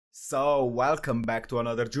So, welcome back to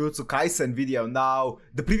another Jujutsu Kaisen video. Now,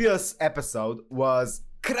 the previous episode was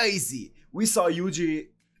crazy. We saw Yuji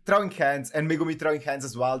throwing hands and Megumi throwing hands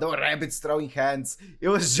as well. There were rabbits throwing hands. It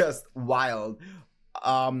was just wild.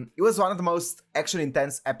 It was one of the most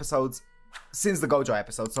action-intense episodes since the Gojo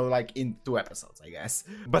episode, so like in 2 episodes, I guess.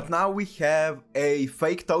 But now we have a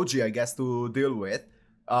fake Toji, I guess, to deal with.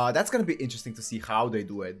 That's gonna be interesting to see how they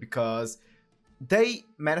do it, because they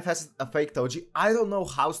manifested a fake Toji. I don't know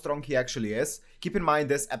how strong he actually is. Keep in mind,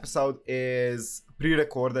 this episode is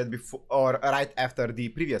pre-recorded before or right after the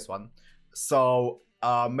previous one. So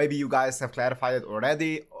maybe you guys have clarified it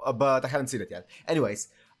already, but I haven't seen it yet. Anyways,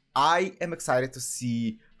 I am excited to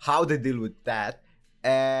see how they deal with that.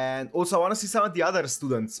 And also I want to see some of the other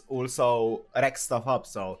students also rack stuff up.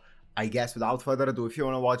 So I guess without further ado, if you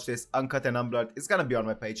want to watch this uncut and unblurred, it's gonna be on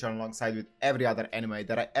my Patreon alongside with every other anime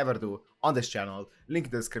that I ever do on this channel. Link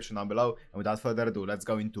in the description down below. And without further ado, let's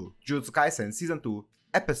go into Jujutsu Kaisen Season 2,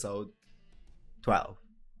 Episode 12.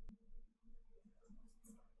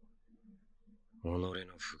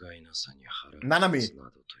 Nanami.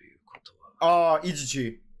 Oh,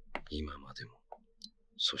 Ichichi.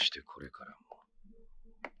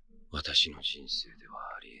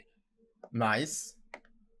 Nice.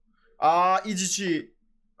 Ah, Ichichi.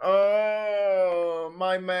 Oh,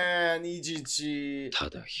 my man, Ichichi.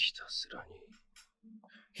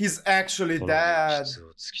 He's actually dead.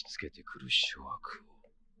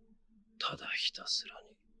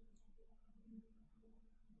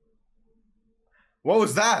 What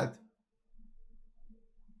was that?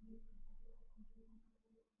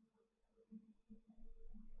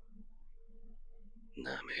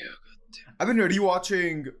 I've been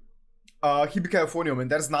rewatching Hibi Californium, and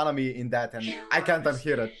there's Nanami in that, and I can't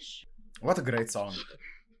unhear it. What a great song.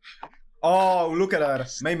 Oh, look at her.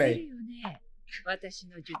 Mei Mei.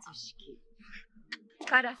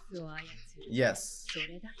 Yes.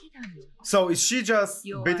 So is she just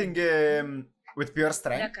beating him with pure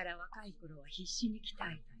strength?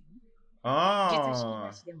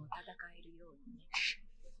 Ah.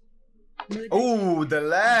 Oh, the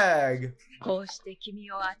leg.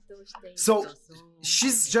 So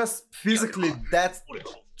she's just physically that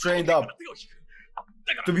trained up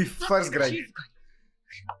to be first grade.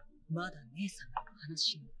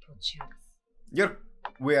 You're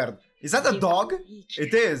weird. Is that a dog?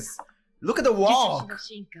 It is. Look at the walk.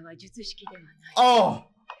 Oh.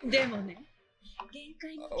 What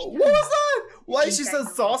was that? Why is she so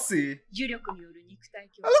saucy?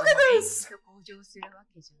 Look at this.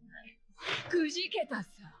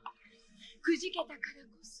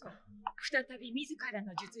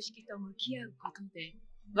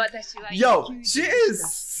 Yo, she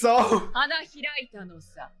is so...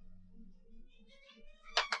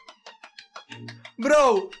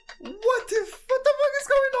 Bro, what the fuck is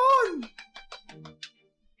going on?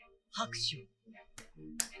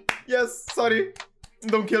 Yes, sorry.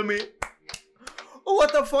 Don't kill me.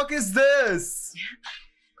 What the fuck is this?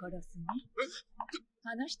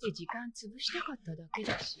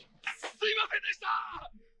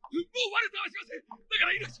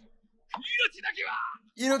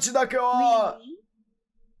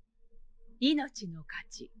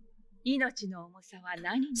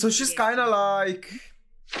 So she's kinda like...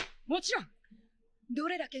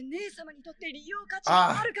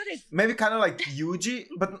 maybe kinda like Yuji,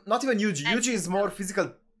 but not even Yuji. Yuji is more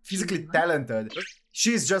physically talented.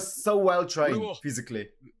 She's just so well trained physically.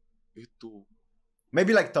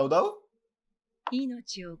 Maybe like Todo?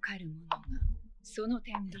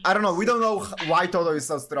 I don't know, we don't know why Todo is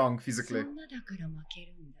so strong physically.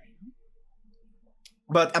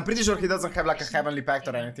 But I'm pretty sure he doesn't have like a heavenly pact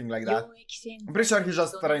or anything like that. I'm pretty sure he's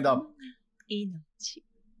just trained up.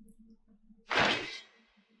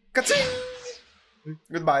 Ka-ching!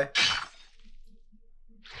 Goodbye.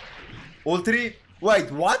 All 3... Wait,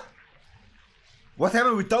 what? What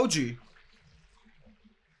happened with Toji?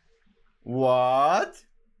 What?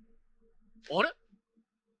 あれ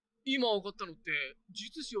今分かったのって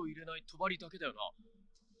術師を入れない帳だけだよな。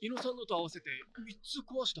伊野さんのと合わせて3つ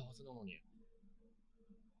壊したはずなのに。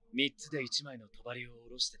3つで1枚の帳を下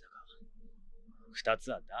ろしてたか。2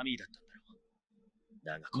つはダミーだったんだろう。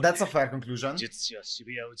だがこれ That's a fair conclusion. 術師は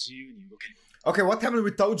渋谷を自由に動ける。Okay, what happened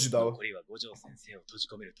with Toji though? 残りは五条先生を閉じ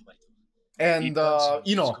込める帳と。And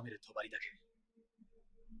Ino.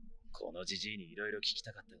 このじじいにいろいろ聞き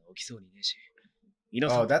たかったが起きそうにねえし。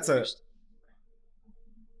Oh, that's a...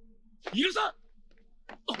 伊野さん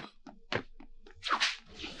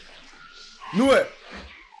Knew it!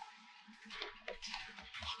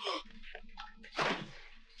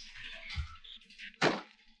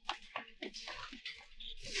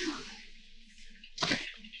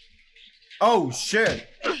 Oh shit!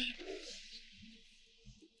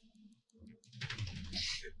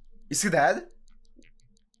 Is he dead?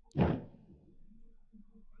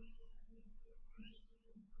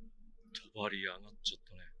 帳上がっちゃっ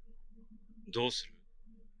たね。どうする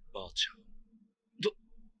ばあちゃん。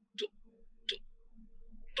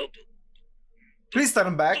Please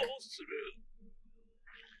turn back. どうする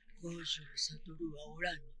五条悟はお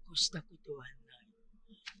らんに越したことはない。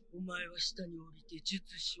お前は下に降りて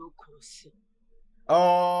術師を殺せ。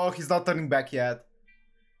Oh, he's not turning back yet.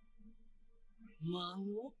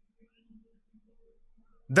 孫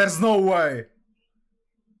There's no way.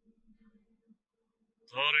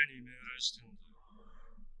 誰に命令してん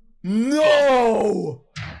だ No!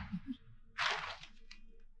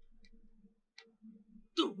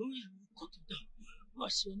 どういうことだ。わ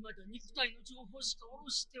しはまだ肉体の情報しか下ろ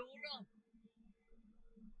しておらん。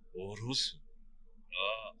下ろすあ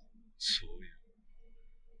あ、そういう。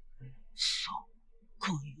そう。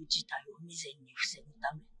こういう事態を未然に防ぐ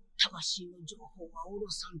ため、魂の情報は下ろ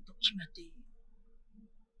さんと決めている。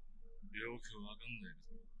よくわかんない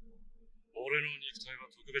けど。俺の肉体は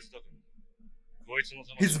特別だから。こいつの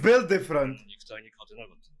魂 He's built different. 肉体に勝てな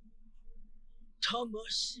かった。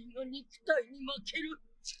魂の肉体に負ける。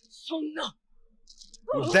そんな。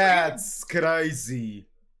That's crazy.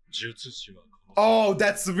 術師は Oh,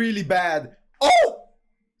 that's really bad. Oh!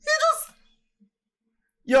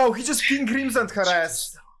 He just King Crimson her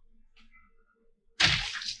ass.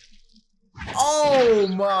 Oh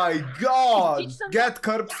my god! Get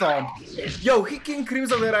curb stomped. Yo, he King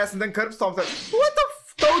Crimson her ass and then curb stomped her. What the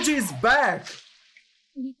f? Toji is back!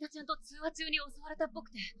 新田ちゃんと通話中に襲われたっぽ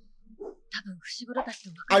くて、多分伏黒たちと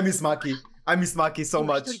I miss Maki. I miss Maki so 一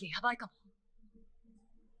much. 人でやばいかも。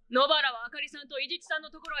野原はあかりさんと伊地知さん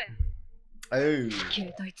のところへ。 Oh.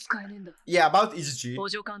 携帯使えねえんだ。 Yeah, about Izuchi. 補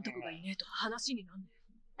助監督がいねえと話になんねえ。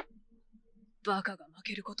バカが負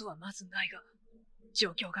けることはまずないが、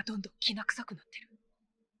状況がどんどんきな臭くなってる。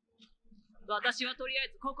私はとりあえ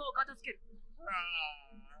ずここを片付ける。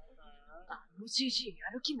あの CG や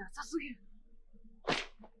る気なさすぎる。はい、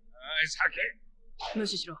酒無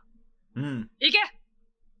視しろ。Mm. 行け。は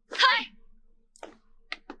い。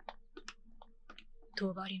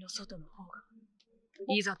帳の外の方が、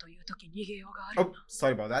いざという時逃げようがある Oh,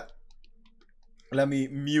 sorry about that. Let me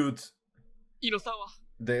mute イノさんは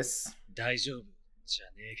this. 大丈夫じゃ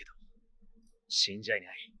ねえけど。死んじゃいな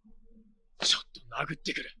い。ちょっと殴っ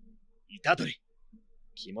てくる。イタドリ。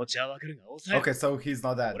気持ちはわかるが抑える。Okay, so he's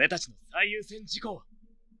not dead. 俺たちの最優先事項は。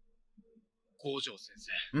五条先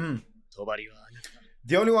生。Mm. 帳はあなた。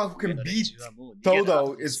 The only one who can beat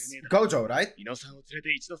Todo is Gojo, right? イノさんを連れ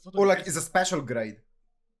て一度外 Or に like, it's a special grade.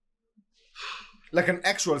 Like an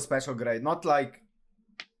actual special grade, not like...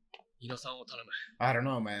 イノさんを頼む。 I don't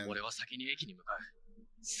know, man. 俺は先に駅に向かう。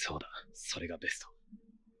そうだ、それがベスト。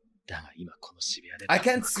だが今この渋谷で。I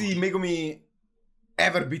can't see Megumi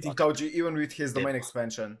ever beating Toji, even with his domain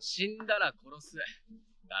expansion. 死んだら殺す。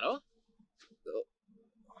だろ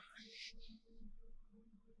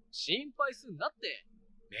心配すんなって。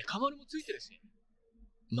メカ丸もついてるし。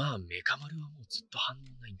まあメカ丸はもうずっと反応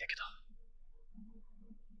ないんだけど。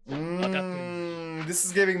This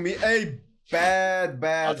is giving me a bad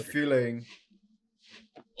feeling.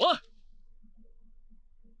 おい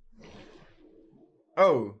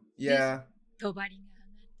Oh, yeah. 帳が上がっ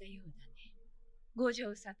たようだね。五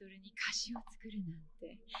条悟に歌詞を作るなん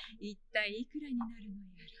て、一体いくらになるの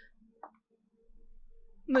やら。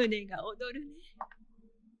胸が躍るね。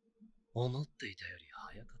思っていたより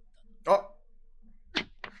早かった。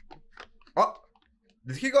 Oh. Oh.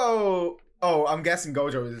 Did he go... Oh, I'm guessing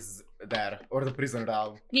Gojo is there. Or the prisoner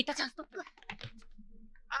now. 新田ちゃんストップ。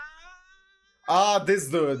Ah, this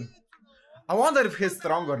dude. I wonder if he's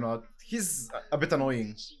strong or not. He's a bit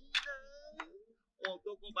annoying.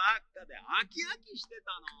 男ばっかで飽き飽きして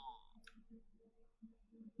たの。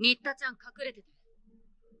新田ちゃん隠れてて。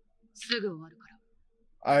すぐ終わるから。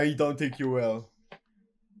I don't think you will.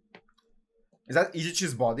 Is that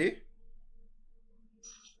Izuchi's body?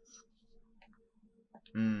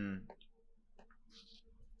 Hmm.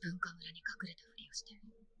 文化村に隠れたふりをして、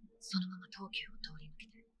そのまま東急を通り抜け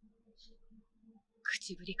て。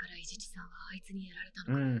口ぶりから伊地知さんはあいつにやられた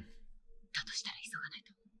のか。だとしたら急がない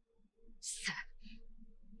と。さあ、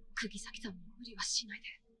釘崎さんも無理はしないで。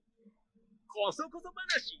こそこそ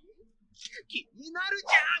話気になるじ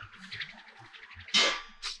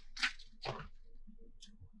ゃん。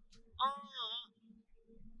ああ、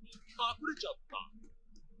隠れちゃった。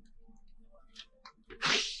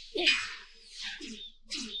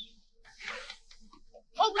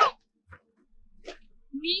危ない。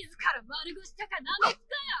自ら丸腰したかなんです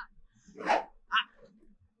かや。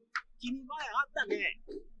君前あったね。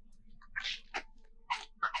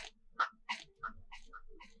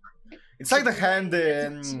It's like the hand 長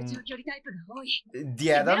距離タイプが多い。 in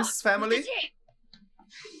the Adams family. どち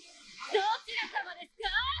ら様です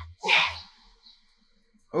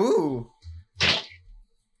か？ Ooh.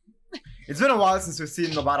 It's been a while since we've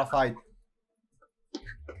seen Nobara fight.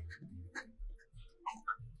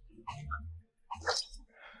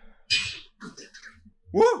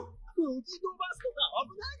 Woo! 伸ばすとか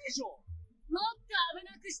危ないでしょ。もっと危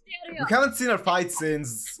なくしてやるよ。 We haven't seen her fight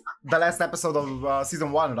since the last episode of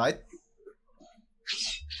season 1, right?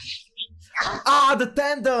 Ah, the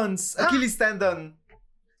tendons! Achilles tendon. なんだ、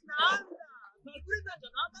隠れたんじゃ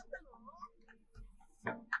なかっ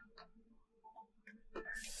たの？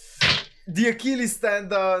 The Achilles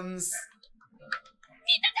tendons.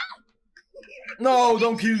 No,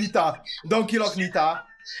 don't kill Nita. Don't kill off Nita.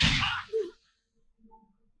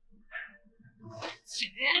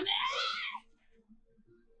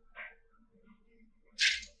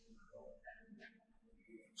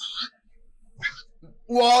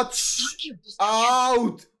 Watch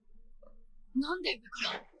out. なんで上か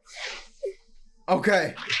ら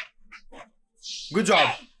Okay. Good job.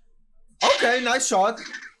 Okay, nice shot.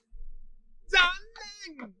 残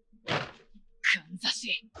念。かんざ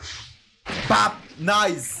し。 Pop.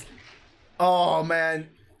 Nice. Oh, man.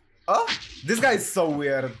 Oh, this guy is so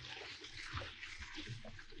weird.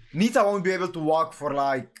 Nita won't be able to walk for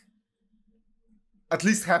like at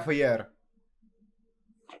least half a year.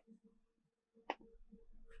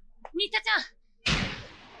 ニタちゃん。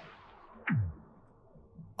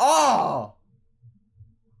 Oh!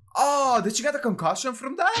 Oh, did she get a concussion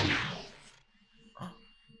from that?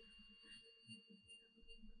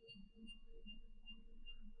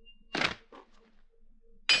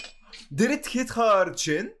 Did it hit her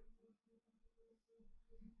chin?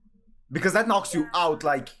 Because that knocks you out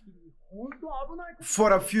like 本当危ない。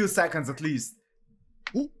 for a few seconds at least.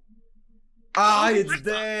 Ah, it's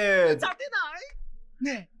dead. 立て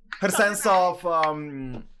ない？ね Her sense of え、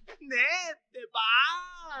ねえってば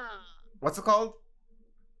ー。 what's it called?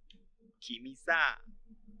 君さ、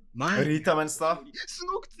前 Rhythm and stuff. す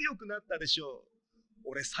ごく強くなったでしょ。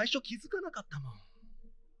俺最初気づかなかったもん。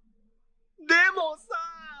でもさ、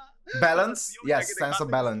 Balance? Yes, sense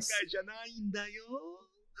of balance. 世界じゃないんだよ。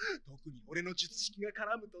特に俺の術式が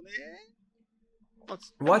絡むとね。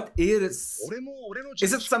 What is? 俺も俺の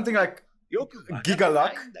Is it something like よくわかん Giga な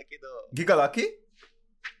Luck? いんだけど。 Giga Lucky?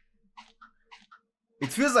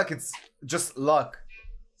 It feels like it's just luck.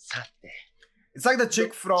 さて、 It's like the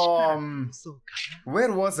chick from そうか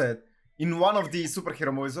where was it? In one of the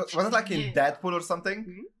superhero movies. Was it like in Deadpool or something?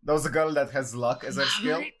 There was a girl that has luck as her ま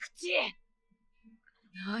skill. れ口。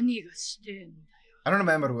何がしてんだよ。 I don't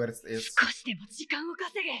remember where it is. 少しでも時間を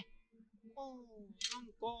稼げ。な。なん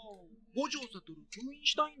か、五条悟封印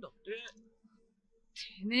したいんだって。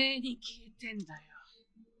てめえに聞いてんだよ。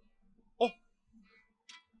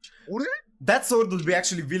俺 That sword would be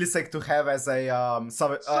actually really sick to have as a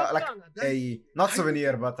like a not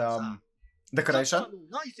souvenir but サッカ decoration. ーの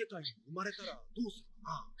ない世界に生まれたらどうする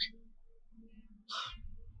かな。はあ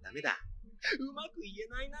ダメだ。うまく言え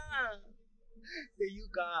ないな。っていう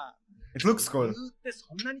か、 It looks 理 cool. 由って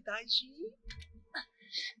そんなに大事？い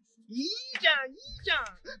いじゃん、いいじゃん。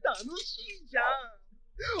楽しいじゃん。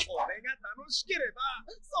俺が楽しければ、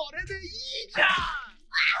それでいいじゃん。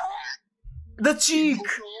 The cheek! そう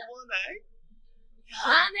思わない？や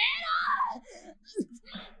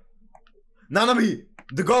め Nanami!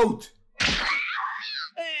 The goat!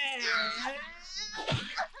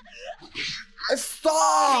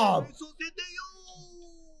 Stop! させてよ。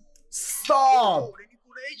 Stop! 俺に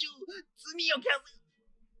これ以上罪を噛ん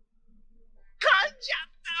じゃっ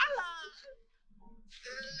た。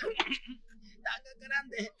長絡ん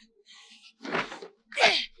で。お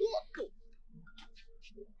っと。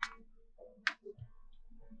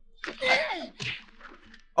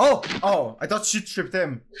 Oh! Oh! I thought she tripped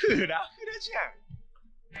him. フラフラじ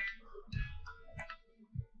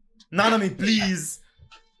ゃん。 Nanami, please!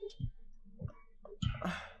 は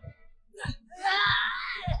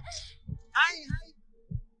いはい。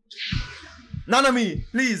 Nanami,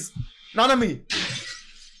 please! Nanami!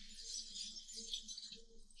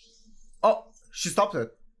 Oh, she stopped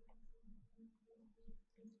it.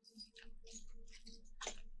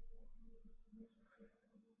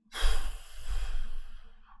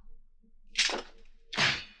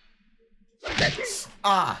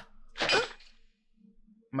 Ah!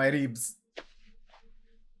 My ribs.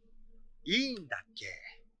 いいんだっけ。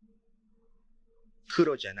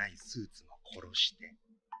黒じゃないスーツも殺して。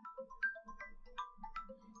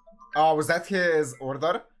 Oh, was that his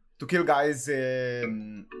order? To kill guys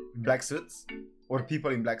in black suits or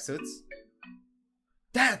people in black suits.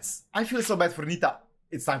 I feel so bad for Nita.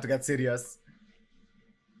 It's time to get serious.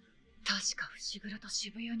 確か伏黒と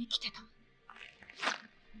渋谷に来てた。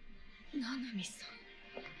ナナミさん。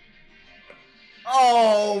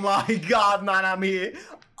Oh my god, Nanami!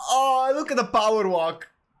 Oh, look at the power walk!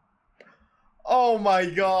 Oh my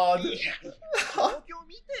god! 状況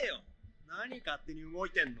見てよ。何勝手に動い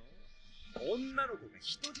てんの？女の子が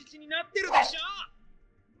人質になってるでしょ。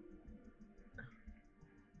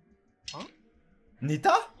あNita?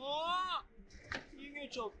 あ逃げ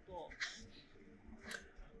ちゃった。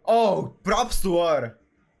Oh, props to her!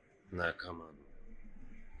 仲間の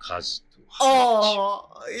数と Oh,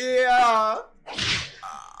 yeah!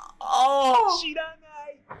 Oh! 知らな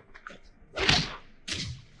い。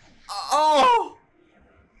Oh!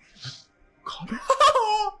 彼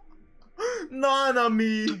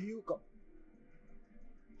Nanami! というか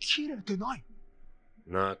切れてない。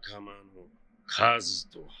仲間の数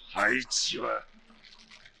と配置は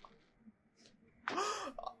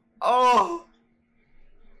Oh!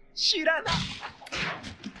 知らない。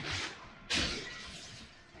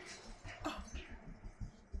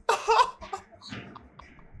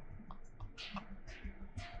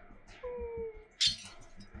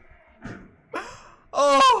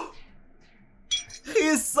Oh!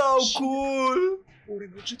 He's so cool! 俺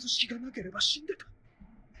の術式がなければ死んでた。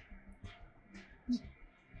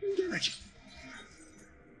逃げなきゃ。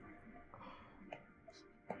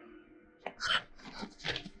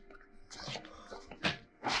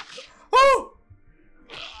Oh!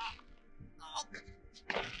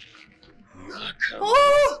 仲間 Oh!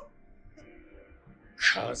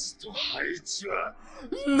 数と配置は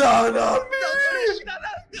Nanami! 知らな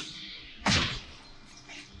い。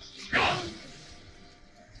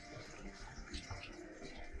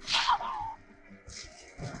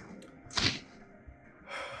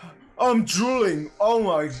 I'm drooling. Oh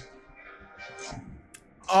my.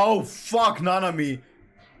 Oh fuck, Nanami.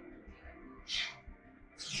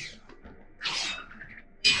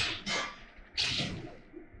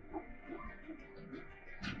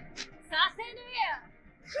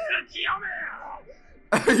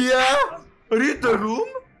 Yeah? Read the room?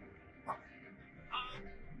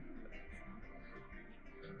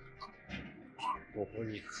 ここ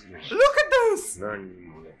に来る Look at this! 何人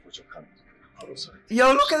もの補助官が殺されて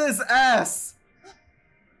Yo, look at his ass!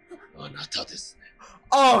 あなたですね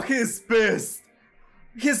Oh, he's pissed!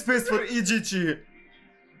 He's pissed for Ijichi!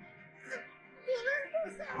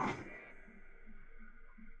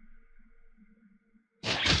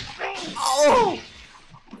 Oh!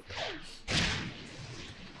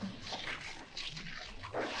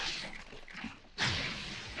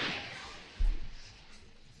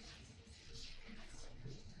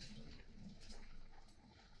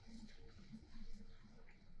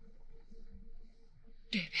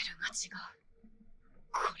 Level が違う。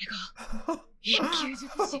これが一級術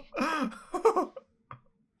師。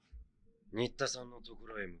新田さんのとこ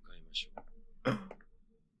ろへ向かいましょう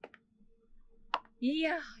い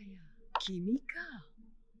やはや、君か。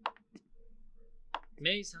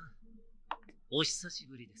メイさん、お久し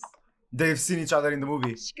ぶりです。They've seen each other in the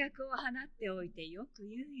movie. 資格を放っておいてよく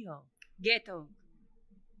言うよ。ゲトウ君。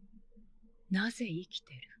なぜ生き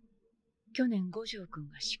てる？去年五条君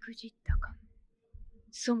がしくじったか。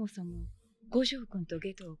そもそも五条君と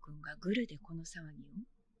ゲトウ君がグルでこの騒ぎを？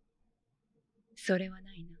それは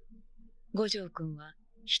ないな。五条君は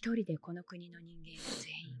一人でこの国の人間を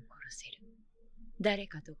全員殺せる。誰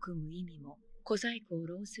かと組む意味も小細工を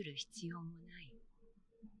浪する必要もない。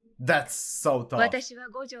That's so tough. 私は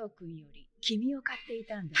五条君より君を買ってい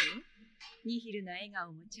たんだよ。ニヒルな笑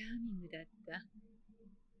顔もチャーミングだった。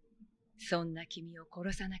そんな君を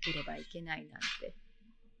殺さなければいけないなんて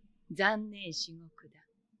残念至極だ。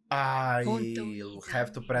I'll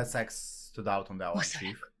have to press X to doubt on that one, おそら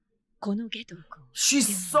Chief. くこのゲトウ君を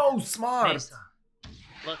She's so メイ smart! さん、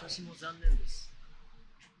私も残念です。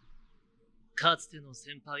かつての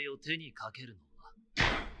先輩を手にかけるの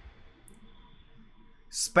は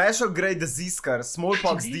Special grade disease curse,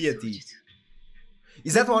 smallpox deity.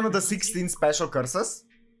 Is that one of the 16 special curses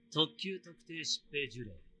特級特定疾病呪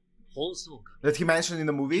霊、放送官。 that he mentioned in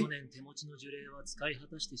the movie? 去年手持ちの呪霊は使い果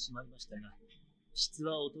たしてしまいましたが、質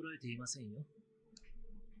は衰えていませんよ。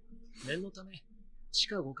念のため、地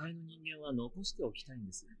下5階の人間は残しておきたいん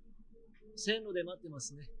です。線路で待ってま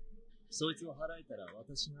すね。そいつを払えたら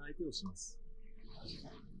私が相手をします。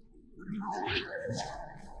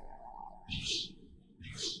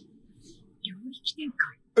領域展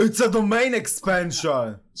開 It's a domain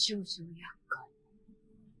expansion! 少々厄介。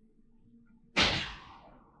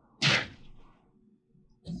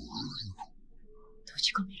閉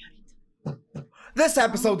じ込められ This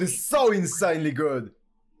episode is so insanely good.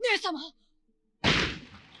 姉様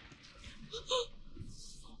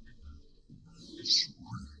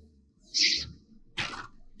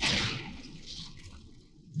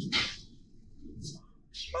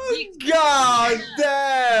God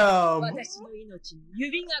damn! 私の命に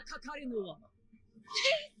指がかかるのは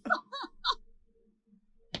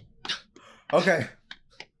Okay.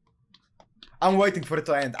 I'm waiting for it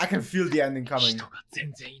to end. I can feel the ending coming. 人が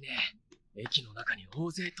全然いねえ。駅の中に大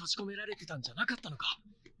勢閉じ込められてたんじゃなかったのか。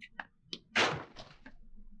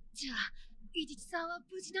じゃあ伊地知さんは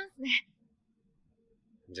無事なんすね。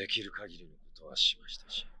できる限りのことはしました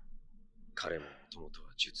し、彼ももともと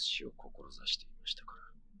は術師を志していましたか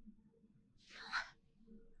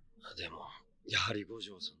ら。でも、やはり五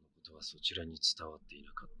条さんのことはそちらに伝わってい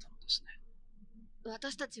なかったのですね。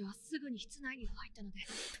私たちはすぐに室内に入ったので。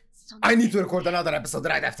I need to record another episode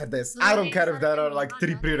right after this. I don't care if there are like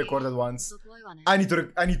 3 pre-recorded ones. I need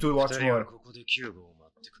to watch more.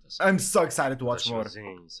 I'm so excited to watch more.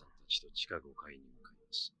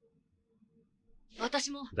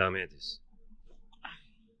 私もダメです。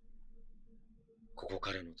ここ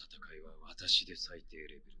からの戦いは私で最低レ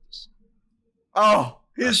ベルです。Oh,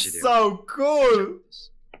 he's so cool.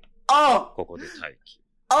 Oh, ここで待機。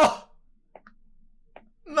Oh,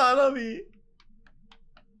 Nanami.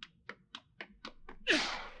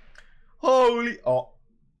 Holy. Oh.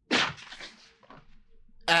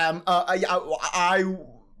 I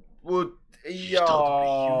would.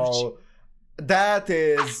 Yo. That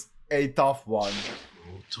is a tough one.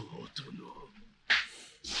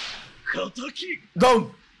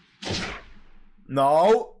 Don't.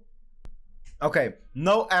 No. Okay.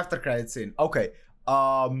 No after credit scene. Okay.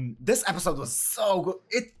 This episode was so good.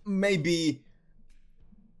 It may be.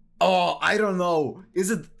 Oh, I don't know.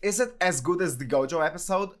 Is it as good as the Gojo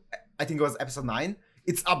episode? I think it was episode 9.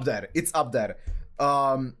 It's up there. It's up there.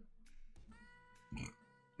 My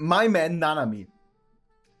man Nanami.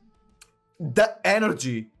 The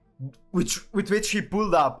energy with which he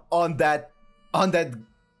pulled up on that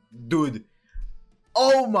dude.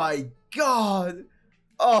 Oh my god.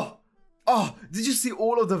 Oh, did you see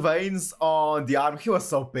all of the veins on the arm? He was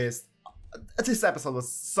so pissed. This episode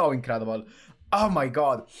was so incredible. Oh my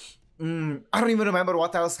god. I don't even remember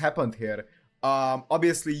what else happened here.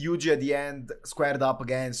 Obviously Yuji at the end squared up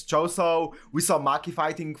against Choso. We saw Maki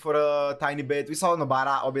fighting for a tiny bit. We saw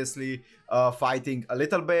Nobara obviously fighting a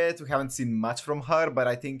little bit. We haven't seen much from her, but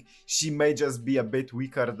I think she may just be a bit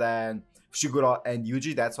weaker than Shiguro and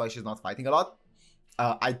Yuji. That's why she's not fighting a lot.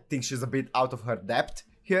 I think she's a bit out of her depth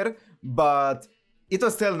here, but it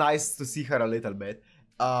was still nice to see her a little bit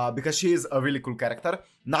because she is a really cool character.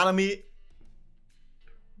 Nanami,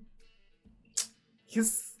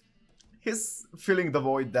 he's filling the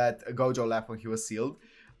void that Gojo left when he was sealed.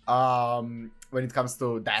 When it comes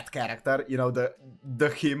to that character, you know, the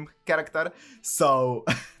him character. So,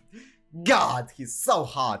 God, he's so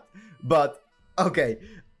hot. But okay,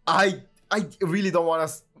 I really don't want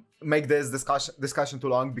to make this discussion too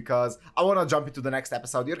long because I want to jump into the next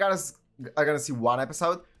episode. You're gonna see one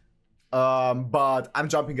episode, but I'm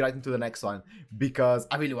jumping right into the next one because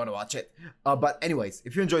I really want to watch it. But anyways,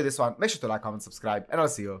 if you enjoyed this one, make sure to like, comment, subscribe, and I'll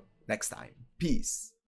see you next time. Peace.